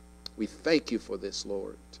 We thank you for this,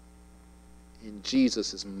 Lord. In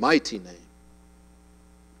Jesus' mighty name,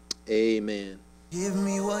 amen. Give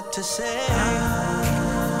me what to say.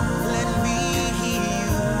 Let me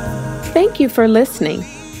hear you. Thank you for listening.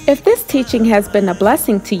 If this teaching has been a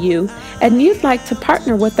blessing to you and you'd like to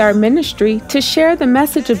partner with our ministry to share the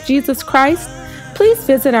message of Jesus Christ, please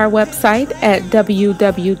visit our website at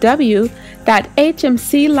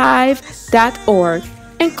www.hmclive.org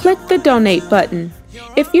and click the donate button.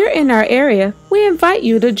 If you're in our area, we invite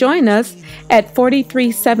you to join us at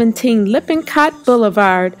 4317 Lippincott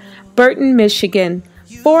Boulevard, Burton, Michigan,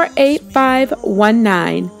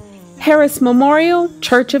 48519. Harris Memorial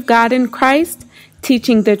Church of God in Christ,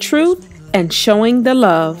 teaching the truth and showing the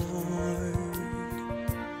love.